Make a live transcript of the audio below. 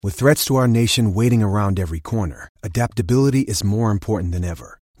With threats to our nation waiting around every corner, adaptability is more important than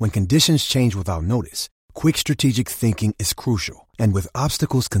ever. When conditions change without notice, quick strategic thinking is crucial. And with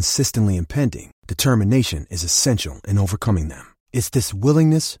obstacles consistently impending, determination is essential in overcoming them. It's this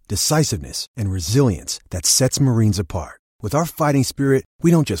willingness, decisiveness, and resilience that sets Marines apart. With our fighting spirit, we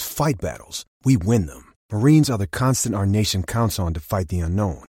don't just fight battles, we win them. Marines are the constant our nation counts on to fight the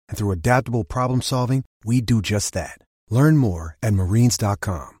unknown. And through adaptable problem solving, we do just that. Learn more at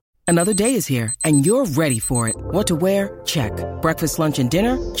marines.com. Another day is here, and you're ready for it. What to wear? Check. Breakfast, lunch, and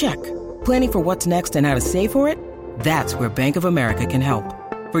dinner? Check. Planning for what's next and how to save for it? That's where Bank of America can help.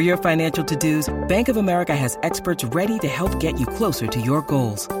 For your financial to-dos, Bank of America has experts ready to help get you closer to your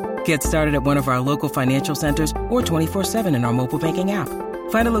goals. Get started at one of our local financial centers or 24/7 in our mobile banking app.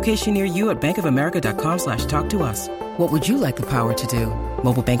 Find a location near you at bankofamerica.com/talktous. What would you like the power to do?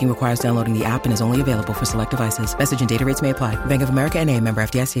 Mobile banking requires downloading the app and is only available for select devices. Message and data rates may apply. Bank of America N.A., member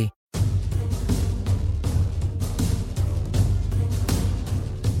FDIC.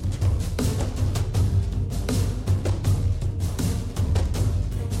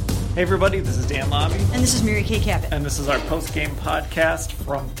 Hey everybody, this is Dan Lobby. And this is Mary Kay Cabot. And this is our post-game podcast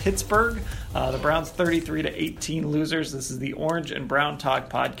from Pittsburgh. The Browns 33-18 losers. This is the Orange and Brown Talk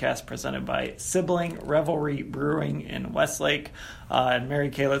podcast presented by Sibling Revelry Brewing in Westlake. And Mary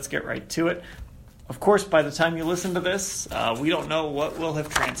Kay, let's get right to it. Of course, by the time you listen to this, we don't know what will have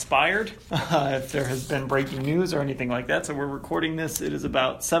transpired, if there has been breaking news or anything like that. So we're recording this. It is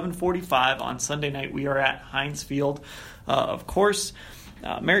about 7:45 on Sunday night. We are at Heinz Field, of course.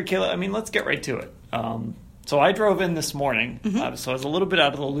 Mary Kayla, let's get right to it. So I drove in this morning, so I was a little bit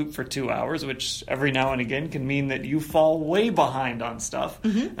out of the loop for 2 hours, which every now and again can mean that you fall way behind on stuff.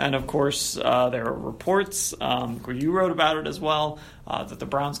 And of course, there are reports, where you wrote about it as well, that the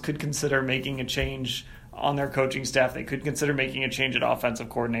Browns could consider making a change on their coaching staff. They could consider making a change at offensive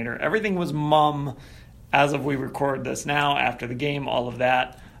coordinator. Everything was mum as of we record this now, after the game, all of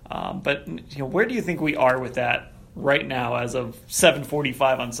that. But where do you think we are with that right now as of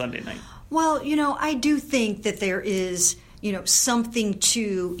 7:45 on Sunday night? Well, I do think that there is, something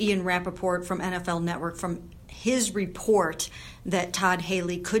to Ian Rappaport from NFL Network, from his report that Todd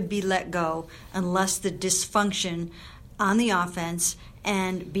Haley could be let go unless the dysfunction on the offense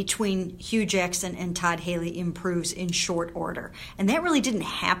and between Hugh Jackson and Todd Haley improves in short order. And that really didn't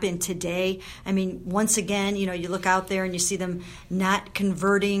happen today. Once again, you look out there and you see them not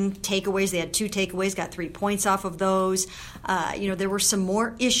converting takeaways. They had 2 takeaways, got 3 points off of those. There were some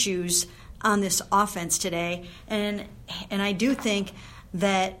more issues on this offense today. And I do think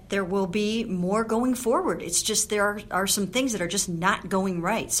that there will be more going forward. It's just there are some things that are just not going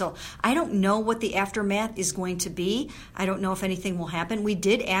right. So I don't know what the aftermath is going to be. I don't know if anything will happen.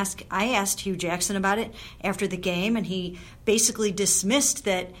 I asked Hugh Jackson about it after the game, and he basically dismissed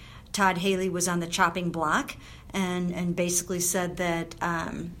that Todd Haley was on the chopping block and basically said that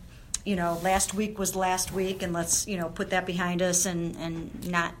last week was last week, and let's, put that behind us and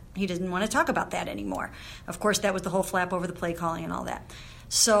not, he didn't want to talk about that anymore. Of course, that was the whole flap over the play calling and all that.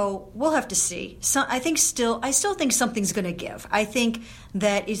 So we'll have to see. So I still think something's going to give. I think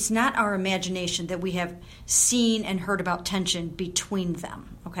that it's not our imagination that we have seen and heard about tension between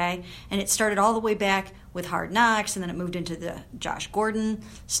them, okay? And it started all the way back with Hard Knocks, and then it moved into the Josh Gordon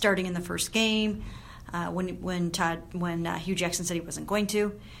starting in the first game when Hugh Jackson said he wasn't going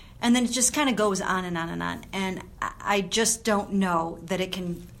to. And then it just kind of goes on and on and on. And I just don't know that it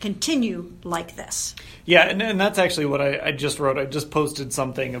can continue like this. Yeah, and that's actually what I just wrote. I just posted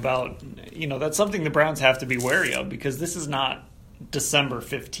something about, that's something the Browns have to be wary of, because this is not December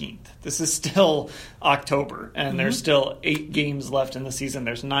 15th. This is still October, and there's still 8 games left in the season.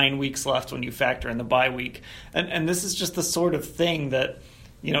 There's 9 weeks left when you factor in the bye week. And this is just the sort of thing that,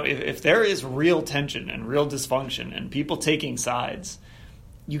 if there is real tension and real dysfunction and people taking sides,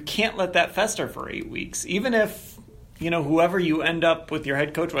 you can't let that fester for 8 weeks. Even if, whoever you end up with your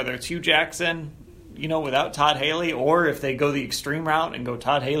head coach, whether it's Hugh Jackson, without Todd Haley, or if they go the extreme route and go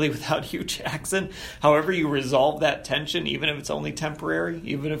Todd Haley without Hugh Jackson, however you resolve that tension, even if it's only temporary,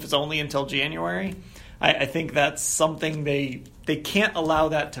 even if it's only until January, I think that's something they can't allow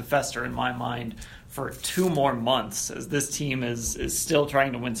that to fester, in my mind, for 2 more months, as this team is still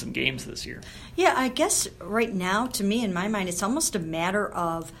trying to win some games this year. Yeah, I guess right now, to me, in my mind, it's almost a matter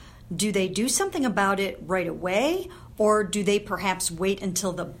of, do they do something about it right away, or do they perhaps wait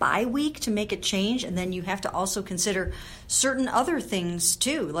until the bye week to make a change? And then you have to also consider certain other things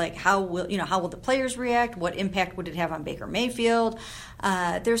too, like how will the players react? What impact would it have on Baker Mayfield?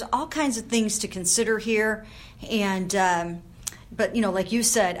 There's all kinds of things to consider here, and. But, like you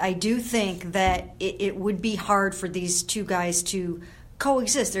said, I do think that it would be hard for these 2 guys to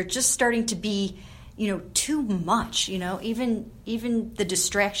coexist. They're just starting to be, too much. Even the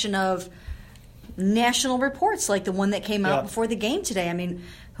distraction of national reports like the one that came out before the game today. I mean,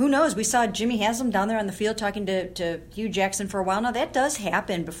 who knows? We saw Jimmy Haslam down there on the field talking to Hugh Jackson for a while. Now, that does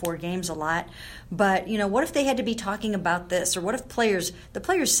happen before games a lot. But, what if they had to be talking about this? Or what if the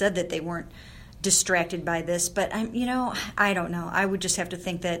players said that they weren't distracted by this? But, I don't know. I would just have to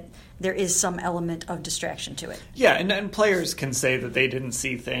think that there is some element of distraction to it. Yeah, and players can say that they didn't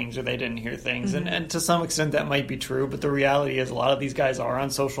see things or they didn't hear things. Mm-hmm. And to some extent that might be true. But the reality is a lot of these guys are on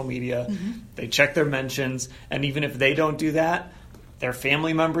social media. Mm-hmm. They check their mentions. And even if they don't do that, their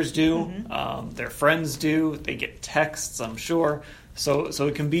family members do. Mm-hmm. Their friends do. They get texts, I'm sure. So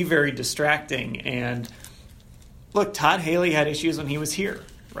it can be very distracting. And look, Todd Haley had issues when he was here,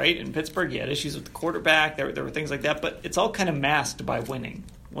 right? In Pittsburgh, he had issues with the quarterback. There were things like that. But it's all kind of masked by winning.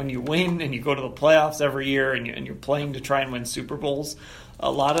 When you win and you go to the playoffs every year and you're playing to try and win Super Bowls,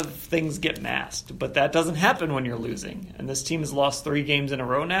 a lot of things get masked. But that doesn't happen when you're losing. And this team has lost 3 games in a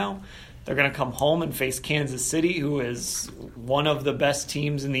row now. They're going to come home and face Kansas City, who is one of the best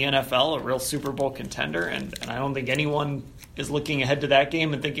teams in the NFL, a real Super Bowl contender. And I don't think anyone is looking ahead to that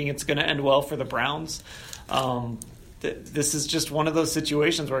game and thinking it's going to end well for the Browns. This is just one of those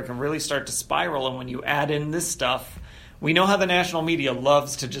situations where it can really start to spiral. And when you add in this stuff, we know how the national media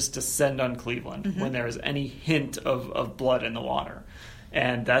loves to just descend on Cleveland when there is any hint of blood in the water.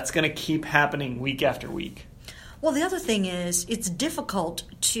 And that's going to keep happening week after week. Well, the other thing is it's difficult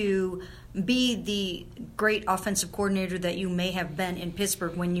to be the great offensive coordinator that you may have been in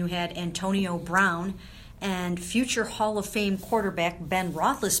Pittsburgh when you had Antonio Brown and future Hall of Fame quarterback Ben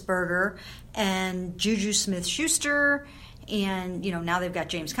Roethlisberger and Juju Smith-Schuster. And, now they've got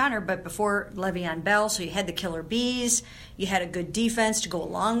James Conner, but before Le'Veon Bell, so you had the Killer Bees. You had a good defense to go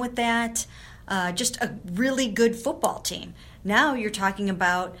along with that. Just a really good football team. Now you're talking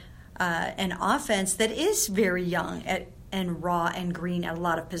about an offense that is very young and raw and green at a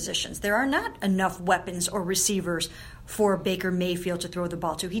lot of positions. There are not enough weapons or receivers for Baker Mayfield to throw the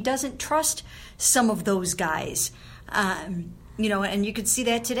ball to. He doesn't trust some of those guys. And you could see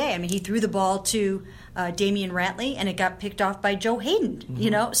that today. I mean, he threw the ball to Damian Ratley, and it got picked off by Joe Hayden.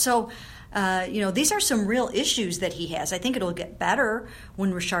 Mm-hmm. So these are some real issues that he has. I think it'll get better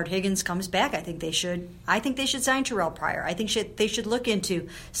when Rashard Higgins comes back. I think they should sign Terrell Pryor. I think they should look into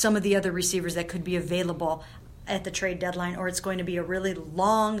some of the other receivers that could be available at the trade deadline, or it's going to be a really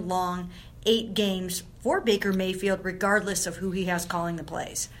long 8 games for Baker Mayfield, regardless of who he has calling the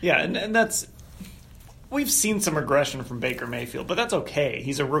plays. Yeah, and that's... We've seen some regression from Baker Mayfield, but that's okay.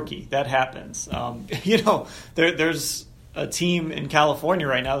 He's a rookie. That happens. There's a team in California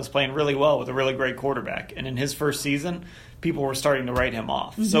right now that's playing really well with a really great quarterback. And in his first season, people were starting to write him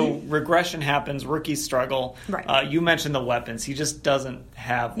off. Mm-hmm. So regression happens. Rookies struggle. Right. You mentioned the weapons. He just doesn't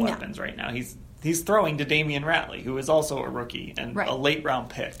have weapons right now. He's throwing to Damian Ratley, who is also a rookie and a late-round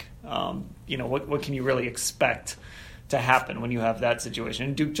pick. What can you really expect to happen when you have that situation?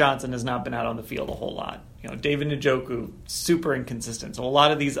 And Duke Johnson has not been out on the field a whole lot. David Njoku, super inconsistent. So a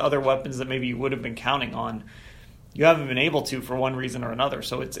lot of these other weapons that maybe you would have been counting on, you haven't been able to for one reason or another.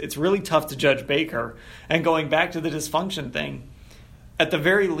 So it's really tough to judge Baker. And going back to the dysfunction thing, at the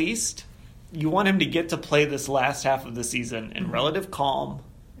very least, you want him to get to play this last half of the season in relative calm.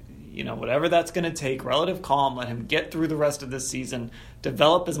 Whatever that's going to take, relative calm, let him get through the rest of this season,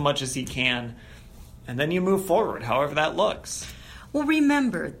 develop as much as he can, and then you move forward, however that looks. Well,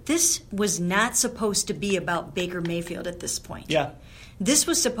 remember, this was not supposed to be about Baker Mayfield at this point. Yeah. This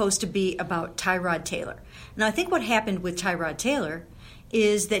was supposed to be about Tyrod Taylor. Now, I think what happened with Tyrod Taylor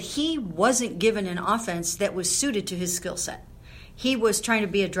is that he wasn't given an offense that was suited to his skill set. He was trying to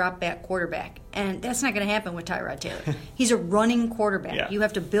be a drop-back quarterback, and that's not going to happen with Tyrod Taylor. He's a running quarterback. Yeah. You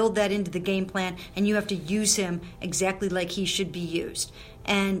have to build that into the game plan, and you have to use him exactly like he should be used.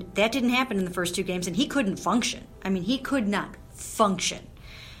 And that didn't happen in the first 2 games, and he couldn't function. I mean, he could not function.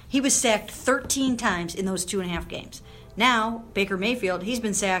 He was sacked 13 times in those 2.5 games. Now, Baker Mayfield, he's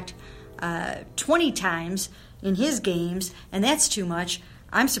been sacked 20 times in his games, and that's too much.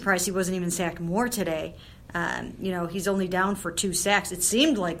 I'm surprised he wasn't even sacked more today. He's only down for 2 sacks. It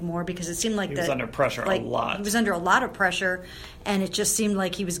seemed like more because it seemed like he was under pressure a lot. He was under a lot of pressure, and it just seemed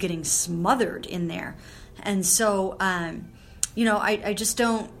like he was getting smothered in there. And so, I just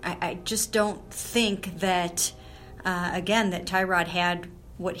don't think that that Tyrod had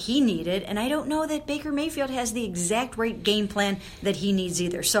what he needed, and I don't know that Baker Mayfield has the exact right game plan that he needs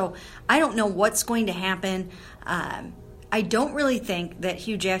either. So I don't know what's going to happen. I don't really think that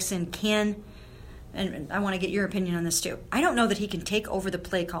Hugh Jackson can, and I want to get your opinion on this too, I don't know that he can take over the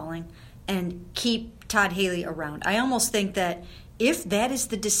play calling and keep Todd Haley around. I almost think that if that is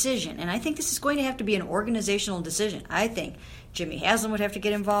the decision, and I think this is going to have to be an organizational decision, I think Jimmy Haslam would have to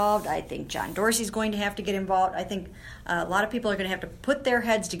get involved. I think John Dorsey's going to have to get involved. I think a lot of people are going to have to put their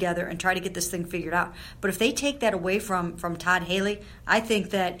heads together and try to get this thing figured out. But if they take that away from Todd Haley, I think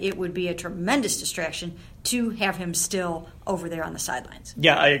that it would be a tremendous distraction to have him still over there on the sidelines.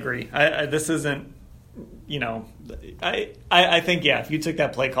 Yeah, I agree. This isn't, I think, if you took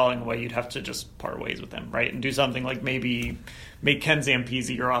that play calling away, you'd have to just part ways with him, right? And do something like maybe make Ken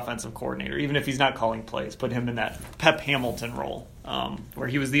Zampese your offensive coordinator, even if he's not calling plays. Put him in that Pep Hamilton role, where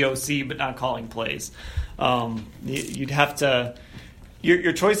he was the OC but not calling plays. You'd have to...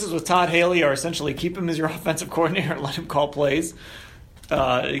 Your choices with Todd Haley are essentially keep him as your offensive coordinator and let him call plays.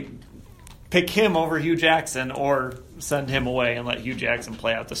 Pick him over Hugh Jackson, or send him away and let Hugh Jackson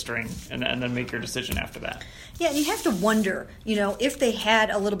play out the string, and then make your decision after that. Yeah, and you have to wonder, if they had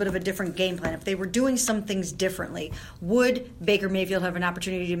a little bit of a different game plan, if they were doing some things differently, would Baker Mayfield have an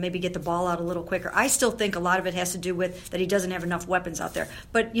opportunity to maybe get the ball out a little quicker? I still think a lot of it has to do with that he doesn't have enough weapons out there.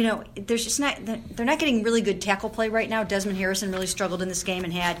 But, there's just they're not getting really good tackle play right now. Desmond Harrison really struggled in this game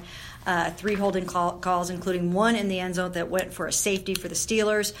and had 3 holding calls, including one in the end zone that went for a safety for the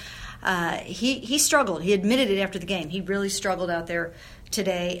Steelers. He struggled. He admitted it after the game. He really struggled out there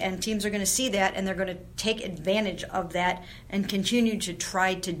today, and teams are going to see that, and they're going to take advantage of that and continue to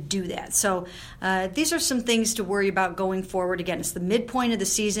try to do that. So these are some things to worry about going forward. Again, it's the midpoint of the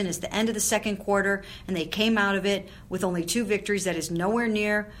season. It's the end of the second quarter, and they came out of it with only 2 victories. That is nowhere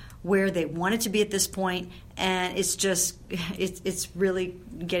near where they wanted to be at this point, and it's really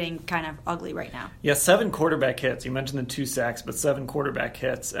getting kind of ugly right now. Yeah, 7 quarterback hits. You mentioned the 2 sacks, but 7 quarterback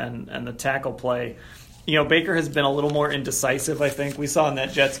hits and the tackle play. Baker has been a little more indecisive, I think. We saw in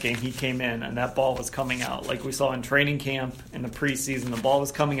that Jets game, he came in and that ball was coming out. Like we saw in training camp, in the preseason, the ball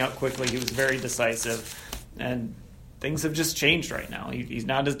was coming out quickly. He was very decisive, and things have just changed right now. He's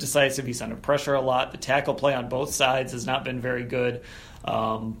not as decisive. He's under pressure a lot. The tackle play on both sides has not been very good.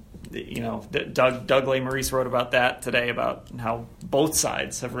 Doug Lesmerises wrote about that today, about how both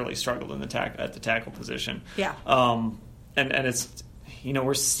sides have really struggled in at the tackle position. Yeah. And it's,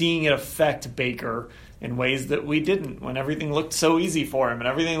 we're seeing it affect Baker in ways that we didn't when everything looked so easy for him and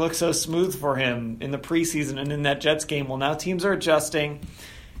everything looked so smooth for him in the preseason and in that Jets game. Well, now teams are adjusting.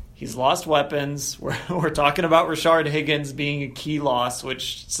 He's lost weapons. We're talking about Rashard Higgins being a key loss,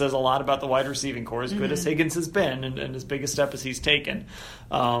 which says a lot about the wide receiving core, as good as Higgins has been and as big a step as he's taken.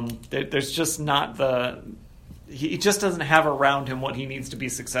 There's just not he just doesn't have around him what he needs to be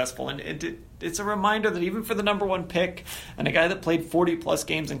successful. And it's a reminder that even for the number 1 pick and a guy that played 40-plus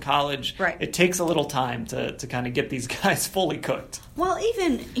games in college, right, it takes a little time to kind of get these guys fully cooked. Well,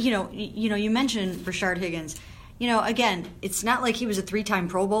 even, you mentioned Rashard Higgins. Again, it's not like he was a 3-time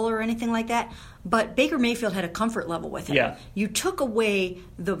Pro Bowler or anything like that, but Baker Mayfield had a comfort level with him. Yeah. You took away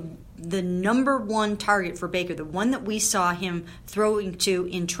the number 1 target for Baker, the one that we saw him throwing to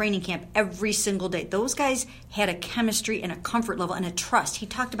in training camp every single day. Those guys had a chemistry and a comfort level and a trust. He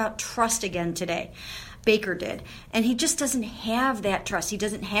talked about trust again today. Baker did. And he just doesn't have that trust. He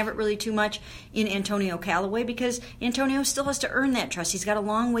doesn't have it really too much in Antonio Callaway, because Antonio still has to earn that trust. He's got a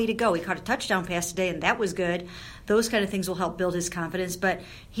long way to go. He caught a touchdown pass today, and that was good. Those kind of things will help build his confidence, but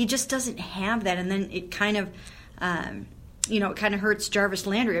he just doesn't have that. And then it kind of, it kind of hurts Jarvis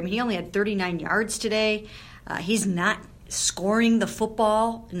Landry. I mean, he only had 39 yards today. He's not scoring the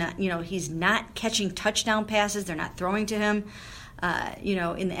football. He's not catching touchdown passes. They're not throwing to him,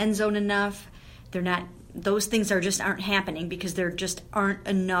 in the end zone enough. They're not. Those things aren't happening because there just aren't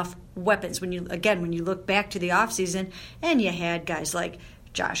enough weapons. When you look back to the offseason, and you had guys like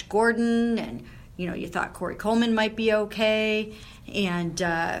Josh Gordon, and you thought Corey Coleman might be okay, and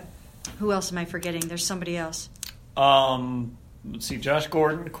who else am I forgetting? There's somebody else. Let's see, Josh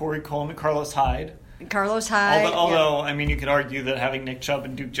Gordon, Corey Coleman, Carlos Hyde. Although, I mean, you could argue that having Nick Chubb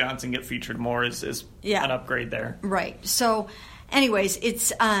and Duke Johnson get featured more is an upgrade there. Right. So, anyways,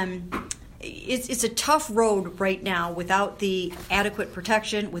 it's a tough road right now without the adequate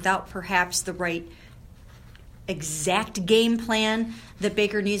protection, without perhaps the right exact game plan that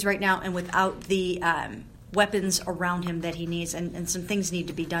Baker needs right now, and without the weapons around him that he needs. And some things need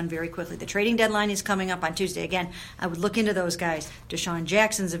to be done very quickly. The trading deadline is coming up on Tuesday. Again, I would look into those guys. Deshaun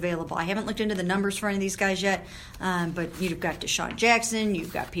Jackson's available. I haven't looked into the numbers for any of these guys yet, but you've got Deshaun Jackson,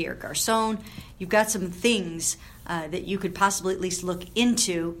 you've got Pierre Garçon, you've got some things that you could possibly at least look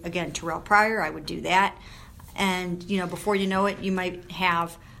into. Again, Terrell Pryor, I would do that. And, before you know it, you might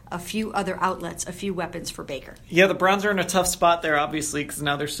have a few other outlets, a few weapons for Baker. Yeah, the Browns are in a tough spot there, obviously, because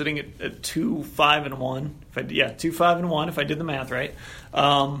now they're sitting at 2-5-1. 2-5-1, if I did the math right.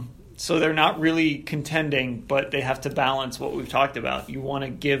 So they're not really contending, but they have to balance what we've talked about. You want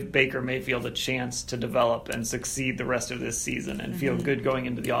to give Baker Mayfield a chance to develop and succeed the rest of this season and feel good going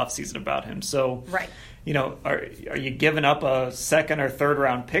into the offseason about him. So, right. Are you giving up a second or third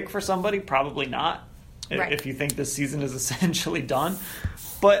round pick for somebody? Probably not, right, if you think this season is essentially done.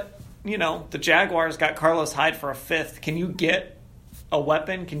 But, the Jaguars got Carlos Hyde for a fifth. Can you get a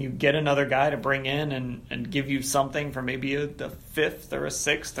weapon? Can you get another guy to bring in and give you something for maybe a fifth or a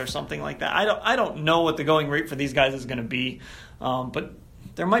sixth or something like that? I don't know what the going rate for these guys is going to be, but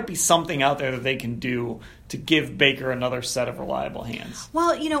there might be something out there that they can do to give Baker another set of reliable hands.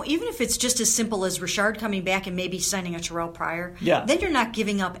 Well, even if it's just as simple as Richard coming back and maybe signing a Terrell Pryor, then you're not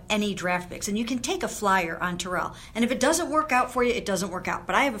giving up any draft picks. And you can take a flyer on Terrell. And if it doesn't work out for you, it doesn't work out.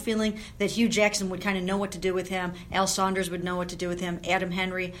 But I have a feeling that Hugh Jackson would kind of know what to do with him. Al Saunders would know what to do with him. Adam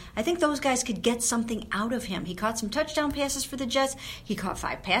Henry. I think those guys could get something out of him. He caught some touchdown passes for the Jets. He caught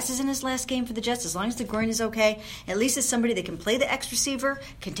 5 passes in his last game for the Jets. As long as the groin is okay, at least it's somebody that can play the X receiver,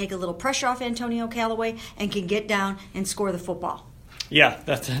 can take a little pressure off Antonio Callaway, and can get down and score the football. Yeah,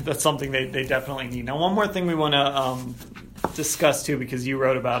 that's something they definitely need. Now, one more thing we want to discuss, too, because you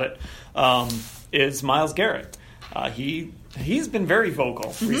wrote about it, is Myles Garrett. He's been very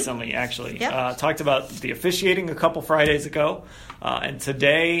vocal recently, actually. Yep. Talked about the officiating a couple Fridays ago. And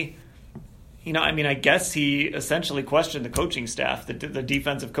today, I guess he essentially questioned the coaching staff, the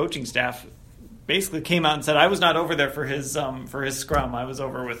defensive coaching staff. Basically came out and said, I was not over there for his scrum. I was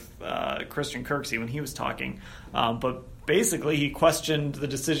over with Christian Kirksey when he was talking. But basically he questioned the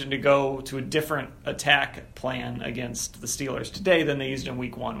decision to go to a different attack plan against the Steelers today than they used in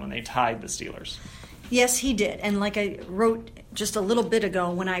Week 1 when they tied the Steelers. Yes, he did. And like I wrote just a little bit ago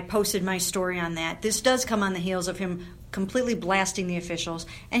when I posted my story on that, this does come on the heels of him completely blasting the officials.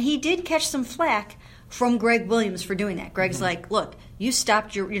 And he did catch some flack from Greg Williams for doing that. Greg's like, look, you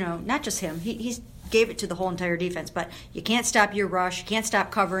stopped your, not just him. He gave it to the whole entire defense, but you can't stop your rush. You can't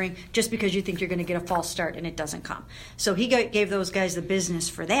stop covering just because you think you're going to get a false start and it doesn't come. So he gave those guys the business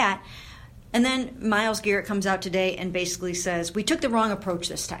for that. And then Myles Garrett comes out today and basically says, we took the wrong approach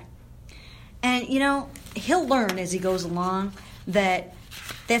this time. And, he'll learn as he goes along that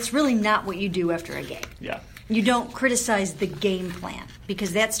that's really not what you do after a game. Yeah. You don't criticize the game plan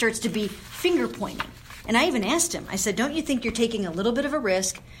because that starts to be finger pointing. And I even asked him, I said, don't you think you're taking a little bit of a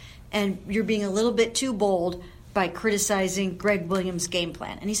risk and you're being a little bit too bold by criticizing Greg Williams' game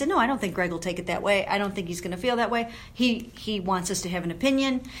plan? And he said, no, I don't think Greg will take it that way. I don't think he's going to feel that way. He wants us to have an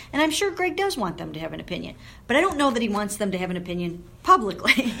opinion, and I'm sure Greg does want them to have an opinion. But I don't know that he wants them to have an opinion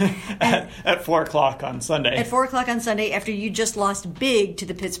publicly. At 4 o'clock on Sunday. At 4 o'clock on Sunday after you just lost big to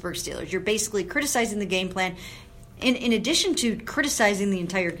the Pittsburgh Steelers. You're basically criticizing the game plan. In addition to criticizing the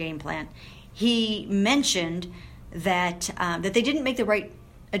entire game plan, he mentioned that that they didn't make the right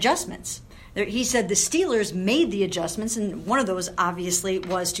adjustments. He said the Steelers made the adjustments, and one of those obviously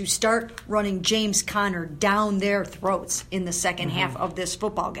was to start running James Conner down their throats in the second half of this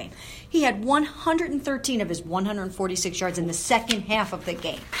football game. He had 113 of his 146 yards in the second half of the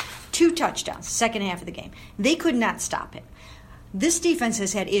game. 2 touchdowns, second half of the game. They could not stop him. This defense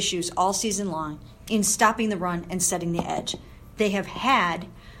has had issues all season long in stopping the run and setting the edge. They have had...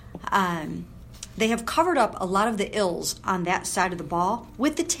 They have covered up a lot of the ills on that side of the ball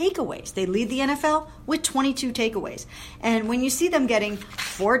with the takeaways. They lead the NFL with 22 takeaways. And when you see them getting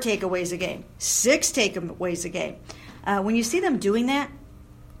 4 takeaways a game, 6 takeaways a game, when you see them doing that,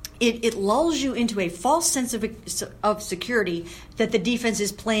 it lulls you into a false sense of security that the defense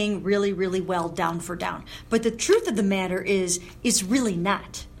is playing really, really well down for down. But the truth of the matter is, it's really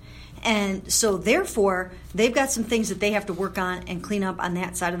not. And so, therefore, they've got some things that they have to work on and clean up on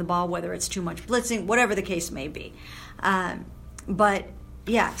that side of the ball, whether it's too much blitzing, whatever the case may be. But,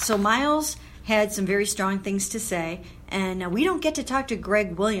 yeah, so Myles had some very strong things to say. And we don't get to talk to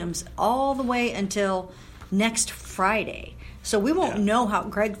Greg Williams all the way until next Friday. So we won't know how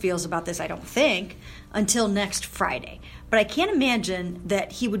Greg feels about this, I don't think, until next Friday. But I can't imagine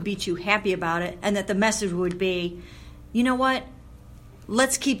that he would be too happy about it and that the message would be, you know what?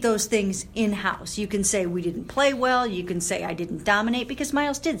 Let's keep those things in-house. You can say we didn't play well. You can say I didn't dominate, because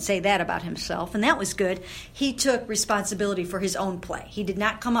Myles did say that about himself, and that was good. He took responsibility for his own play. He did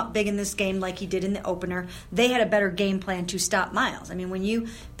not come up big in this game like he did in the opener. They had a better game plan to stop Myles. I mean, when you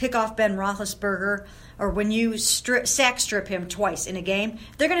pick off Ben Roethlisberger or when you sack strip him twice in a game,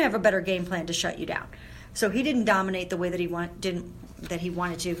 they're going to have a better game plan to shut you down. So he didn't dominate the way that he wanted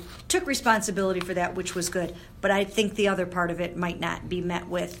to. Took responsibility for that, which was good. But I think the other part of it might not be met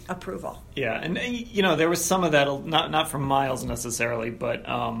with approval. Yeah, and there was some of that, not from Miles necessarily, but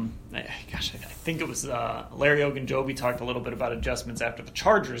I think it was Larry Ogunjobi talked a little bit about adjustments after the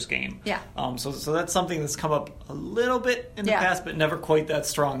Chargers game. Yeah. So that's something that's come up a little bit in the past, but never quite that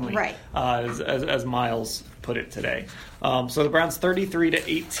strongly. Right. As Miles put it today. So the Browns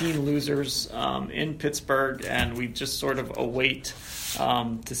 33-18 losers in Pittsburgh, and we just sort of await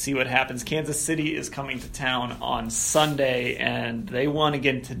to see what happens. Kansas City is coming to town on Sunday, and they won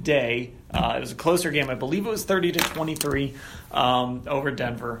again today. It was a closer game. I believe it was 30-23 over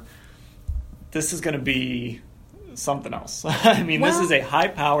Denver. This is going to be something else. I mean, this is a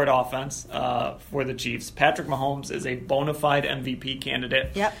high-powered offense for the Chiefs. Patrick Mahomes is a bona fide MVP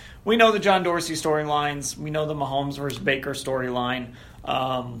candidate. Yep. We know the John Dorsey storylines. We know the Mahomes versus Baker storyline.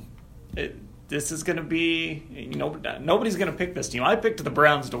 This is going to be, nobody's going to pick this team. I picked the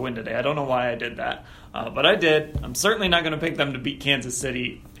Browns to win today. I don't know why I did that, but I did. I'm certainly not going to pick them to beat Kansas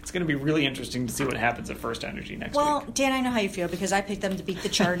City. It's going to be really interesting to see what happens at First Energy next week. Well, Dan, I know how you feel because I picked them to beat the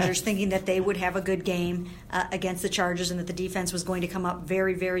Chargers, thinking that they would have a good game against the Chargers and that the defense was going to come up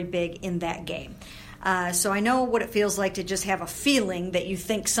very, very big in that game. So I know what it feels like to just have a feeling that you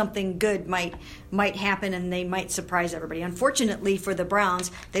think something good might happen and they might surprise everybody. Unfortunately for the Browns,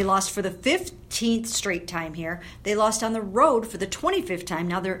 they lost for the 15th straight time here. They lost on the road for the 25th time.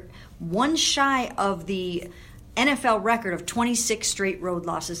 Now they're one shy of the NFL record of 26 straight road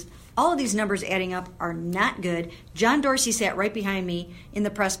losses. All of these numbers adding up are not good. John Dorsey sat right behind me in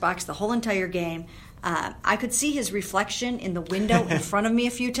the press box the whole entire game. I could see his reflection in the window in front of me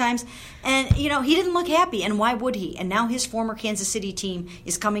a few times. And, he didn't look happy, and why would he? And now his former Kansas City team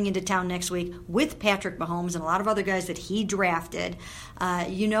is coming into town next week with Patrick Mahomes and a lot of other guys that he drafted.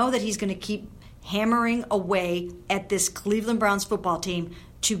 You know that he's going to keep hammering away at this Cleveland Browns football team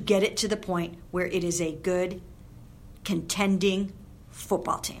to get it to the point where it is a good, contending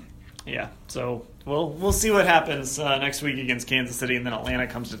football team. Yeah, so we'll see what happens next week against Kansas City, and then Atlanta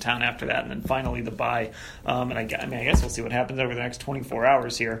comes to town after that, and then finally the bye. And I guess we'll see what happens over the next 24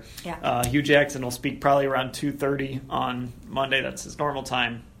 hours here. Yeah. Hugh Jackson will speak probably around 2:30 on Monday. That's his normal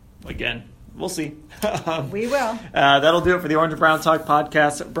time. Again, we'll see. We will. That'll do it for the Orange and Brown Talk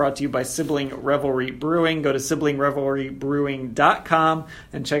podcast, brought to you by Sibling Revelry Brewing. Go to siblingrevelrybrewing.com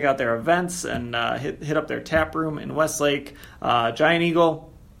and check out their events and hit up their tap room in Westlake. Giant Eagle,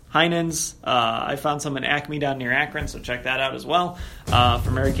 Heinen's. I found some in Acme down near Akron, so check that out as well.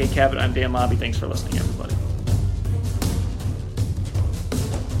 For Mary Kay Cabot, I'm Dan Lobby. Thanks for listening, everybody.